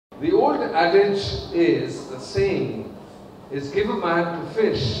The old adage is, the saying is, give a man to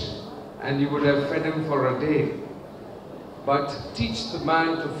fish and you would have fed him for a day. But teach the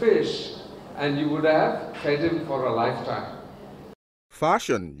man to fish and you would have fed him for a lifetime.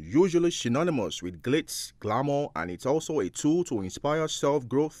 Fashion, usually synonymous with glitz, glamour, and it's also a tool to inspire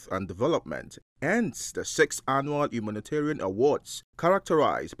self-growth and development. Hence, the 6th Annual Humanitarian Awards,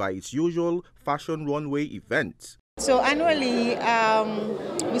 characterized by its usual fashion runway event. So annually,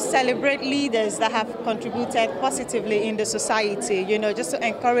 we celebrate leaders that have contributed positively in the society, just to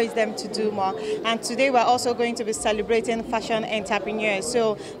encourage them to do more. And today we're also going to be celebrating fashion entrepreneurs.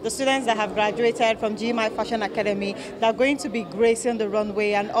 So the students that have graduated from GYMT Fashion Academy, they're going to be gracing the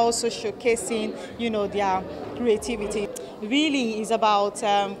runway and also showcasing, their creativity. Really is about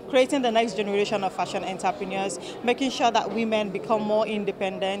creating the next generation of fashion entrepreneurs, making sure that women become more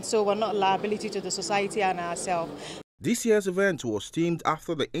independent so we're not a liability to the society and ourselves. This year's event was themed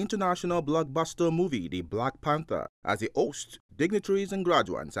after the international blockbuster movie The Black Panther. As the host, dignitaries and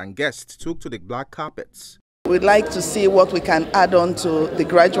graduates and guests took to the black carpets. We'd like to see what we can add on to the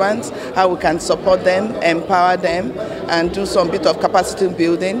graduates, how we can support them, empower them, and do some bit of capacity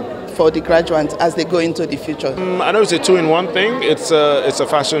building for the graduates as they go into the future. I know it's a two-in-one thing. It's a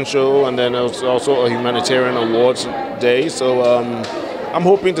fashion show and then it's also a humanitarian awards day. So I'm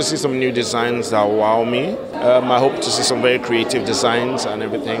hoping to see some new designs that wow me. I hope to see some very creative designs and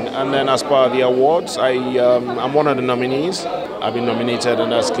everything. And then as part of the awards, I'm one of the nominees. I've been nominated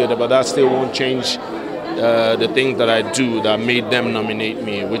and that's good, but that still won't change the things that I do that made them nominate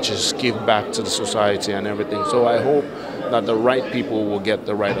me, which is give back to the society and everything. So I hope that the right people will get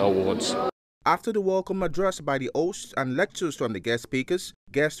the right awards. After the welcome address by the hosts and lectures from the guest speakers,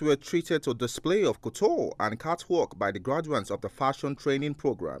 guests were treated to a display of couture and catwalk by the graduates of the fashion training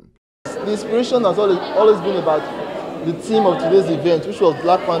program. The inspiration has always been about the theme of today's event, which was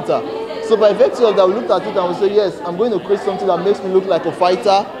Black Panther. So by virtue of that, we looked at it and we said, yes, I'm going to create something that makes me look like a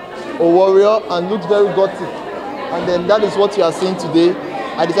fighter, a warrior, and looks very gothic. And then that is what you are seeing today.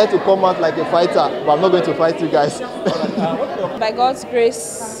 I decided to come out like a fighter, but I'm not going to fight you guys. By God's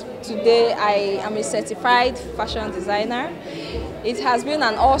grace, today I am a certified fashion designer. It has been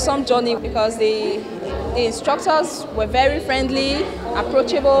an awesome journey because the instructors were very friendly,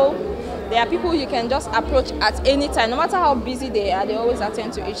 approachable. There are people you can just approach at any time, no matter how busy they are, they always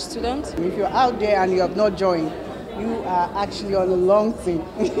attend to each student. If you're out there and you have not joined, you are actually on a long thing.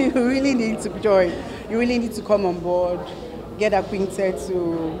 You really need to join. You really need to come on board, get acquainted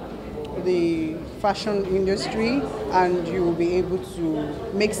to the fashion industry, and you will be able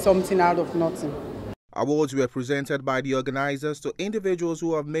to make something out of nothing. Awards were presented by the organizers to individuals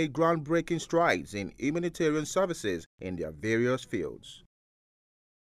who have made groundbreaking strides in humanitarian services in their various fields.